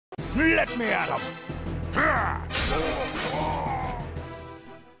Let me at him!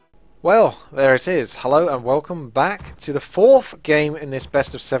 Well, there it is. Hello and welcome back to the fourth game in this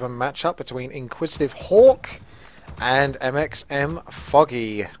best of 7 matchup between InquisitiveHawk and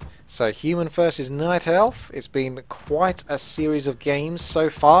MXM.Foggy. So human versus night elf. It's been quite a series of games so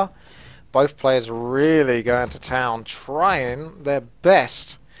far. Both players really going to town trying their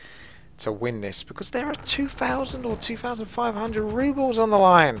best to win this because there are 2,000 or 2,500 rubles on the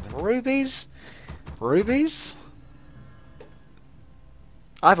line. Rubies? Rubies?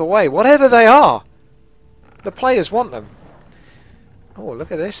 Either way, whatever they are, the players want them. Oh,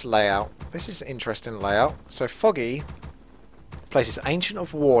 look at this layout. This is an interesting layout. So Foggy places Ancient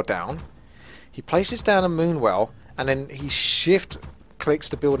of War down. He places down a Moonwell, and then he shift clicks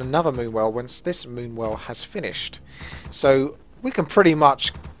to build another Moonwell once this Moonwell has finished. So we can pretty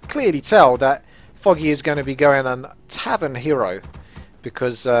much clearly tell that Foggy is going to be going on Tavern Hero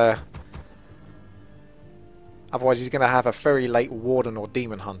because otherwise he's going to have a very late Warden or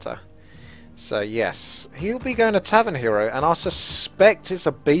Demon Hunter. So yes, he'll be going to Tavern Hero, and I suspect it's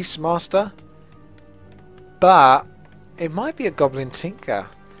a Beastmaster, but it might be a Goblin Tinker.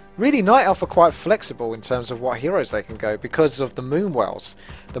 Really, Night Elf are quite flexible in terms of what heroes they can go because of the Moonwells.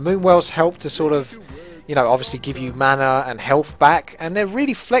 The Moonwells help to sort of, you know, obviously give you mana and health back, and they're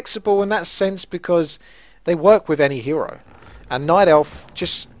really flexible in that sense because they work with any hero. And Night Elf,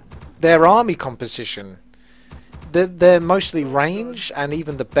 just their army composition, they're mostly range, and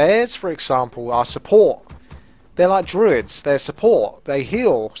even the bears, for example, are support. They're like druids, they're support, they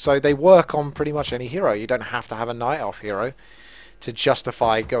heal, so they work on pretty much any hero. You don't have to have a Night Elf hero to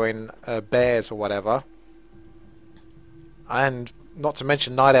justify going bears or whatever. And not to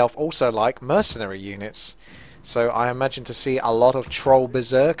mention Night Elf also like mercenary units. So I imagine to see a lot of Troll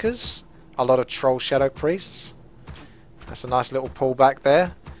Berserkers, a lot of Troll Shadow Priests. That's a nice little pullback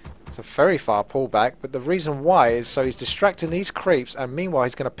there. It's a very far pullback, but the reason why is so he's distracting these creeps, and meanwhile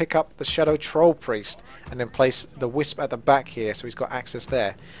he's going to pick up the Shadow Troll Priest and then place the Wisp at the back here, so he's got access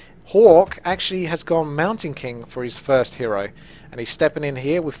there. Hawk actually has gone Mountain King for his first hero, and he's stepping in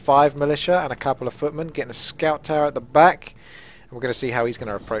here with 5 militia and a couple of footmen, getting a scout tower at the back, and we're going to see how he's going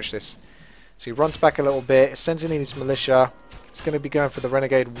to approach this. So he runs back a little bit, sends in his militia. He's going to be going for the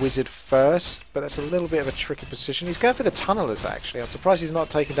Renegade Wizard first, but that's a little bit of a tricky position. He's going for the Tunnelers, actually. I'm surprised he's not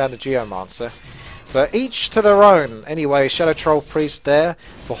taking down the Geomancer. But each to their own. Anyway, Shadow Troll Priest there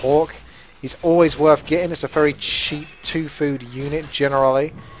for Hawk. He's always worth getting. It's a very cheap 2-food unit, generally.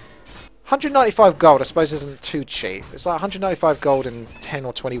 195 gold, I suppose, isn't too cheap. It's like 195 gold and 10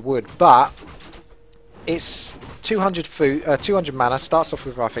 or 20 wood, but it's 200 mana. Starts off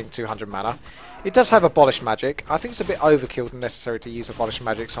with, I think, 200 mana. It does have Abolish Magic. I think it's a bit overkill and necessary to use Abolish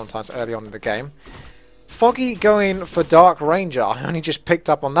Magic sometimes early on in the game. Foggy going for Dark Ranger. I only just picked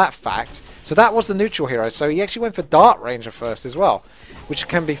up on that fact. So that was the neutral hero. So he actually went for Dark Ranger first as well, which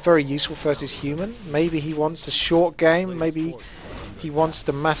can be very useful versus human. Maybe he wants a short game. Maybe he wants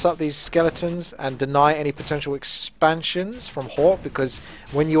to mess up these skeletons and deny any potential expansions from Hawk, because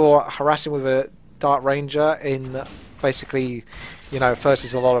when you're harassing with a Dark Ranger in basically, you know,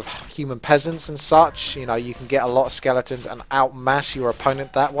 versus a lot of human peasants and such, you know, you can get a lot of skeletons and outmass your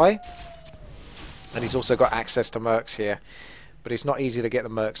opponent that way. And he's also got access to mercs here, but it's not easy to get the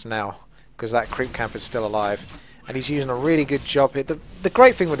mercs now because that creep camp is still alive, and he's using a really good job here. The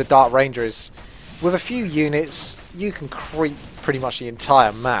great thing with the Dark Ranger is with a few units you can creep pretty much the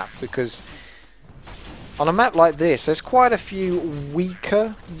entire map, because on a map like this there's quite a few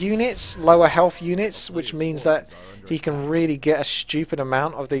weaker units, lower health units, which means that he can really get a stupid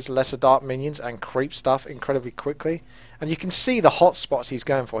amount of these lesser dark minions and creep stuff incredibly quickly. And you can see the hot spots he's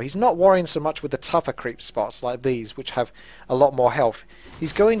going for. He's not worrying so much with the tougher creep spots like these, which have a lot more health.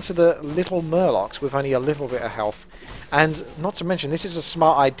 He's going to the little Murlocs with only a little bit of health. And not to mention, this is a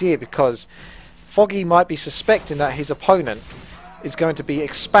smart idea because Foggy might be suspecting that his opponent is going to be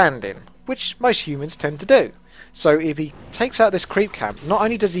expanding, which most humans tend to do. So if he takes out this creep camp, not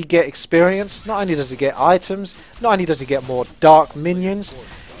only does he get experience, not only does he get items, not only does he get more dark minions,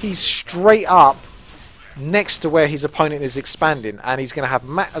 he's straight up next to where his opponent is expanding, and he's going to have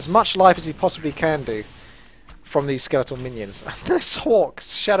as much life as he possibly can do from these skeletal minions. This Hawk,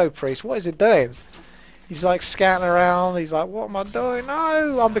 Shadow Priest, what is it doing? He's like scouting around, he's like, what am I doing?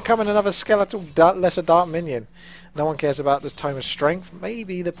 No, I'm becoming another skeletal lesser dark minion. No one cares about this Tome of Strength.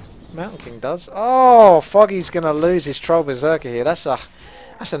 Maybe the Mountain King does. Oh, Foggy's going to lose his Troll Berserker here. That's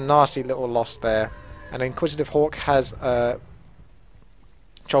a nasty little loss there. And InquisitiveHawk has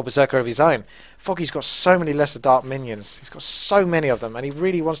Troll Berserker of his own. Foggy's got so many lesser dark minions. He's got so many of them, and he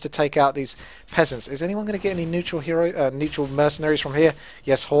really wants to take out these peasants. Is anyone going to get any neutral mercenaries from here?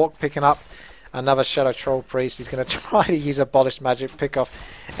 Yes, Hawk picking up another Shadow Troll Priest. He's going to try to use Abolished Magic, pick off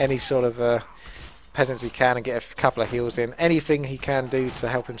any sort of peasants he can and get a couple of heals in. Anything he can do to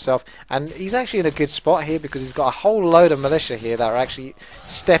help himself. And he's actually in a good spot here because he's got a whole load of militia here that are actually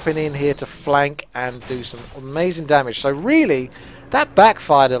stepping in here to flank and do some amazing damage. So really, that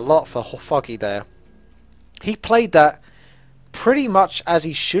backfired a lot for Foggy there. He played that pretty much as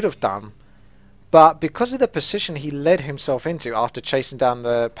he should have done. But because of the position he led himself into after chasing down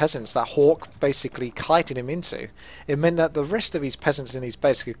the peasants that Hawk basically kited him into, it meant that the rest of his peasants in his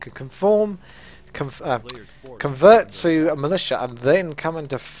base could convert to a militia and then come and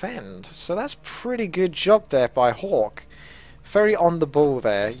defend. So that's pretty good job there by Hawk. Very on the ball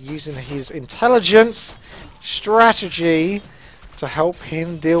there, using his intelligence, strategy to help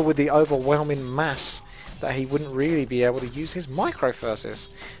him deal with the overwhelming mass that he wouldn't really be able to use his micro versus.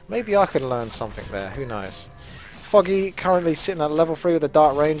 Maybe I could learn something there, who knows. Foggy currently sitting at level 3 with the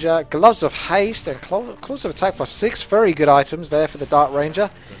Dark Ranger. Gloves of Haste and Claws of Attack +6. Very good items there for the Dark Ranger.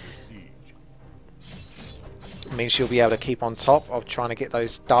 Means she'll be able to keep on top of trying to get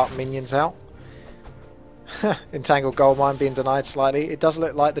those dark minions out. Entangled Goldmine being denied slightly. It does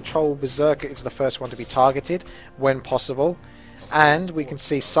look like the Troll Berserker is the first one to be targeted when possible. And we can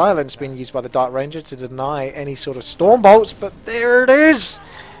see Silence being used by the Dark Ranger to deny any sort of Storm Bolts, but there it is!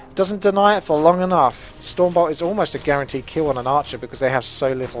 Doesn't deny it for long enough. Stormbolt is almost a guaranteed kill on an archer because they have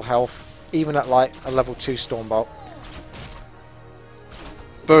so little health, even at like a level 2 Stormbolt.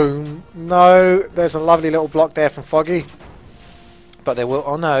 Boom. No, there's a lovely little block there from Foggy. But there will...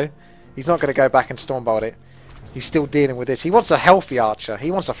 Oh no, he's not going to go back and Stormbolt it. He's still dealing with this. He wants a healthy archer. He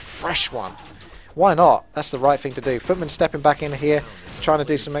wants a fresh one. Why not? That's the right thing to do. Footman stepping back in here, trying to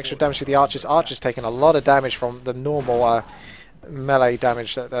do some extra damage to the archers. Archers taking a lot of damage from the normal melee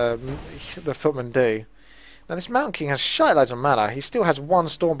damage that the footmen do. Now this Mountain King has shitloads of mana. He still has one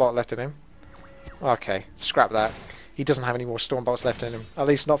Stormbolt left in him. Okay, scrap that. He doesn't have any more Stormbolts left in him. At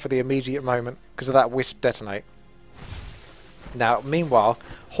least not for the immediate moment, because of that Wisp Detonate. Now, meanwhile,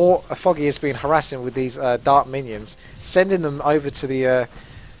 Foggy has been harassing with these dark minions, sending them over to the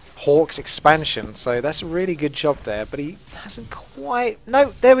Hawk's expansion. So that's a really good job there, but he hasn't quite...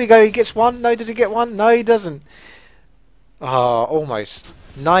 No, there we go, he gets one. No, does he get one? No, he doesn't. Oh, almost.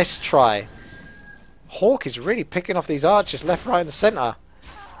 Nice try. Hawk is really picking off these archers left, right and centre.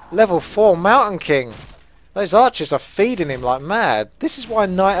 Level 4 Mountain King. Those archers are feeding him like mad. This is why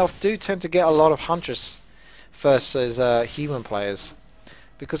Night Elf do tend to get a lot of Huntress versus human players.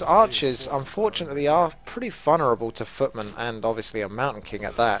 Because archers, unfortunately, are pretty vulnerable to footmen, and obviously a Mountain King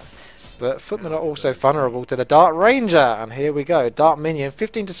at that. But footmen are also vulnerable to the Dark Ranger. And here we go. Dark Minion,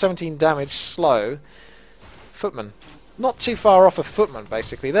 15 to 17 damage, slow. Footmen. Not too far off of footmen,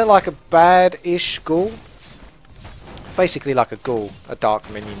 basically. They're like a bad-ish ghoul. Basically like a ghoul, a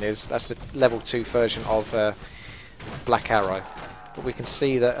dark minion is. That's the level 2 version of Black Arrow. But we can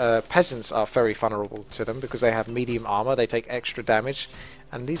see that peasants are very vulnerable to them because they have medium armor, they take extra damage,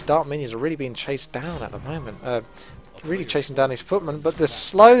 and these dark minions are really being chased down at the moment. Really chasing down these footmen, but the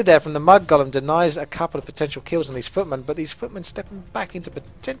slow there from the Mud Golem denies a couple of potential kills on these footmen, but these footmen stepping back into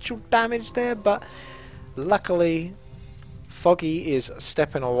potential damage there, but luckily Foggy is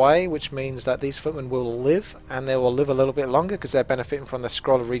stepping away, which means that these footmen will live, and they will live a little bit longer because they're benefiting from the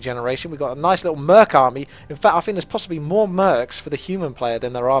Scroll of Regeneration. We've got a nice little Merc army. In fact, I think there's possibly more Mercs for the human player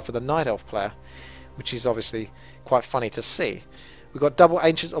than there are for the Night Elf player, which is obviously quite funny to see. We've got double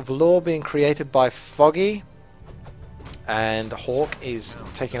Ancients of Lore being created by Foggy, and Hawk is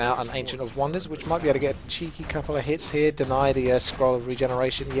taking out an Ancient of Wonders, which might be able to get a cheeky couple of hits here, deny the Scroll of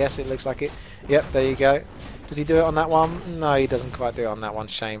Regeneration. Yes, it looks like it. Yep, there you go. Does he do it on that one? No, he doesn't quite do it on that one.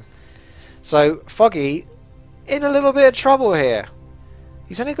 Shame. So, Foggy in a little bit of trouble here.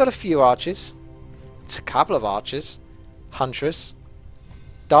 He's only got a few archers. It's a couple of archers. Huntress.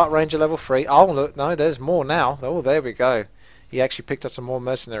 Dark Ranger level 3. Oh, look, no, there's more now. Oh, there we go. He actually picked up some more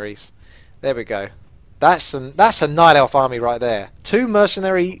mercenaries. There we go. That's a Night Elf army right there. 2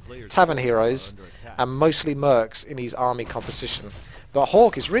 mercenary tavern heroes and mostly mercs in his army composition. But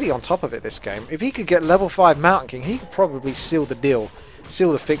Hawk is really on top of it this game. If he could get level 5 Mountain King, he could probably seal the deal.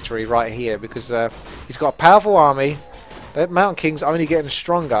 Seal the victory right here, because he's got a powerful army. That Mountain King's only getting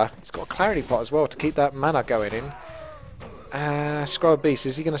stronger. He's got a Clarity Pot as well to keep that mana going in. Scroll of Beast,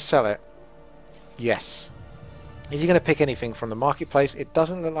 is he going to sell it? Yes. Is he going to pick anything from the marketplace? It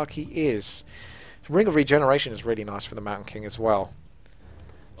doesn't look like he is. Ring of Regeneration is really nice for the Mountain King as well.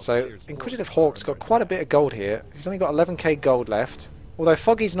 So, InquisitiveHawk's got quite a bit of gold here. He's only got 11k gold left. Although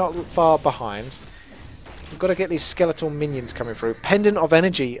Foggy's not far behind. We've got to get these skeletal minions coming through. Pendant of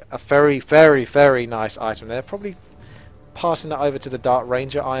Energy, a very, very, very nice item there. Probably passing that over to the Dark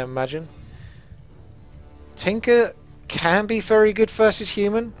Ranger, I imagine. Tinker can be very good versus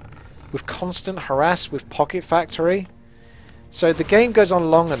human, with constant harass, with Pocket Factory. So the game goes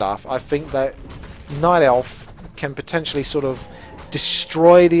on long enough, I think that Night Elf can potentially sort of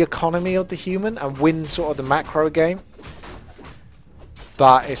destroy the economy of the human and win sort of the macro game.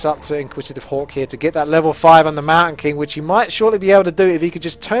 But it's up to InquisitiveHawk here to get that level 5 on the Mountain King, which he might shortly be able to do if he could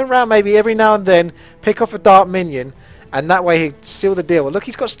just turn around maybe every now and then, pick off a Dark Minion, and that way he'd seal the deal. Well, look,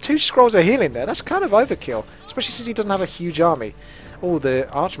 he's got 2 scrolls of healing there. That's kind of overkill, especially since he doesn't have a huge army. All the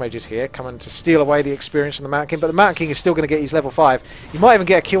Archmages here coming to steal away the experience from the Mountain King, but the Mountain King is still going to get his level 5. He might even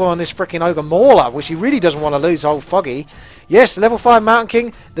get a kill on this freaking Ogre Mauler, which he really doesn't want to lose, old Foggy. Yes, level 5 Mountain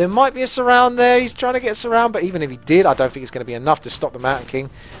King. There might be a surround there. He's trying to get a surround, but even if he did, I don't think it's going to be enough to stop the Mountain King.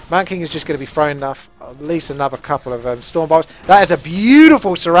 Mountain King is just going to be throwing enough, at least another couple of Storm Bolts. That is a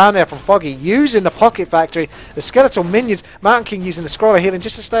beautiful surround there from Foggy, using the Pocket Factory, the Skeletal Minions. Mountain King using the Scroll of Healing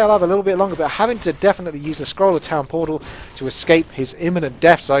just to stay alive a little bit longer, but having to definitely use the Scroll of Town Portal to escape his imminent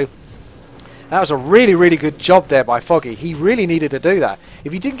death. So that was a really, really good job there by Foggy. He really needed to do that.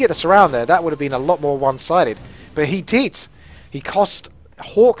 If he didn't get the surround there, that would have been a lot more one-sided. But he did. He cost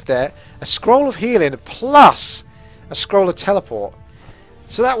Hawk there a Scroll of Healing plus a Scroll of Teleport.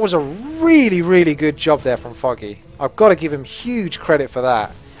 So that was a really, really good job there from Foggy. I've got to give him huge credit for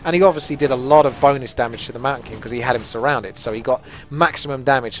that. And he obviously did a lot of bonus damage to the Mountain King because he had him surrounded. So he got maximum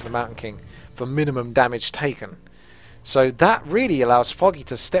damage to the Mountain King for minimum damage taken. So that really allows Foggy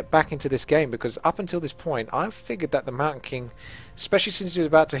to step back into this game, because up until this point I've figured that the Mountain King, especially since he was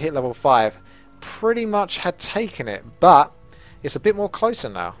about to hit level 5, pretty much had taken it. But it's a bit more closer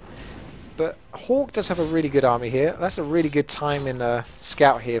now. But Hawk does have a really good army here. That's a really good time in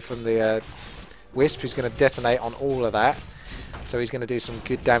scout here from the Wisp, who's going to detonate on all of that. So he's going to do some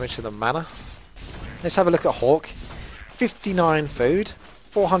good damage to the mana. Let's have a look at Hawk. 59 food,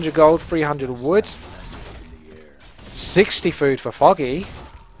 400 gold, 300 wood. 60 food for Foggy.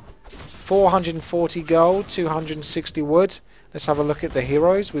 440 gold, 260 wood. Let's have a look at the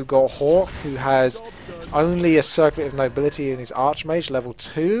heroes. We've got Hawk, who has only a Circlet of Nobility in his Archmage, level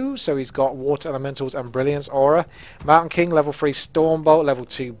 2. So he's got Water Elementals and Brilliance Aura. Mountain King, level 3 Stormbolt, level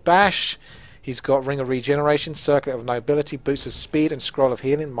 2 Bash. He's got Ring of Regeneration, Circlet of Nobility, Boost of Speed, and Scroll of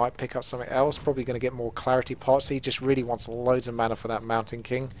Healing. Might pick up something else. Probably going to get more Clarity Pots. He just really wants loads of mana for that Mountain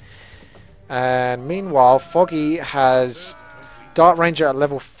King. And meanwhile, Foggy has Dark Ranger at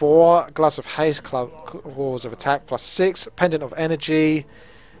level 4, Glass of Haze, Claws of Attack plus 6, Pendant of Energy,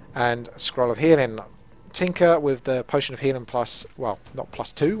 and Scroll of Healing. Tinker with the Potion of Healing plus, well, not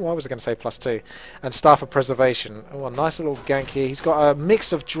plus 2, why was I going to say plus 2? And Staff of Preservation. Oh, a nice little gank here. He's got a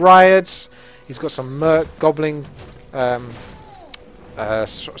mix of Dryads, he's got some Merc, Goblin, some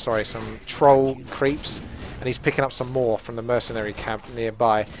Troll creeps, and he's picking up some more from the mercenary camp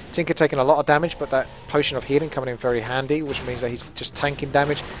nearby. Tinker taking a lot of damage, but that Potion of Healing coming in very handy, which means that he's just tanking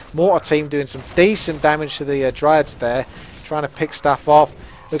damage. Mortar Team doing some decent damage to the Dryads there, trying to pick stuff off.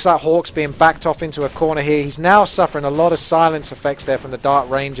 Looks like Hawk's being backed off into a corner here. He's now suffering a lot of silence effects there from the Dark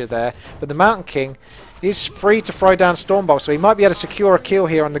Ranger there. But the Mountain King is free to throw down Stormbolt, so he might be able to secure a kill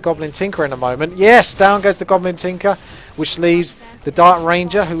here on the Goblin Tinker in a moment. Yes, down goes the Goblin Tinker, which leaves the Dark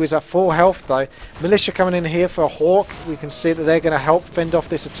Ranger, who is at full health though. Militia coming in here for Hawk. We can see that they're going to help fend off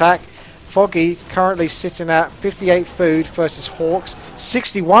this attack. Foggy currently sitting at 58 food versus Hawk's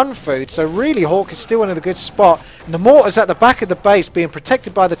 61 food, so really Hawk is still in a good spot. And the Mortar's at the back of the base being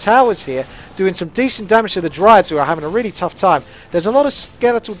protected by the towers here, doing some decent damage to the Dryads, who are having a really tough time. There's a lot of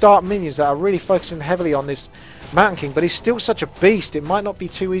skeletal dark minions that are really focusing heavily on this Mountain King, but he's still such a beast, it might not be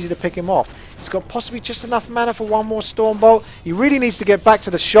too easy to pick him off. He's got possibly just enough mana for one more Stormbolt. He really needs to get back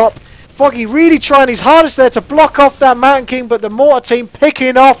to the shop. Foggy really trying his hardest there to block off that Mountain King, but the Mortar Team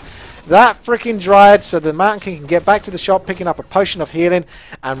picking off that freaking Dryad, so the Mountain King can get back to the shop, picking up a Potion of Healing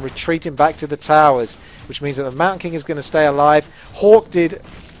and retreating back to the towers, which means that the Mountain King is going to stay alive. Hawk did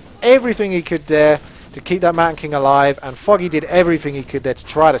everything he could there to keep that Mountain King alive, and Foggy did everything he could there to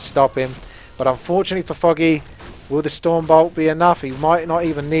try to stop him. But unfortunately for Foggy, will the Stormbolt be enough? He might not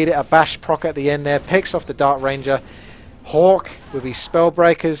even need it. A Bash proc at the end there, picks off the Dark Ranger. Hawk with his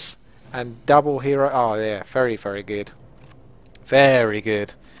Spellbreakers and double hero. Oh yeah, very, very good. Very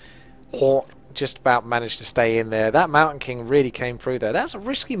good. Hawk just about managed to stay in there. That Mountain King really came through there. That's a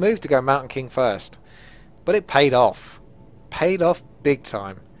risky move to go Mountain King first, but it paid off. Paid off big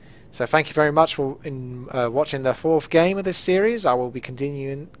time. So thank you very much for watching the 4th game of this series. I will be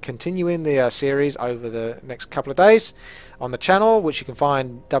continuing the series over the next couple of days on the channel, which you can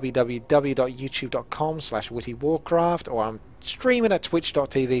find www.youtube.com/WTiiWarcraft, or I'm streaming at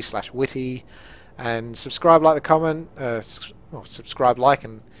twitch.tv/Witty. And subscribe, like, subscribe, like,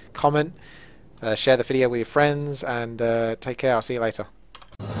 and comment. Share the video with your friends, and take care. I'll see you later.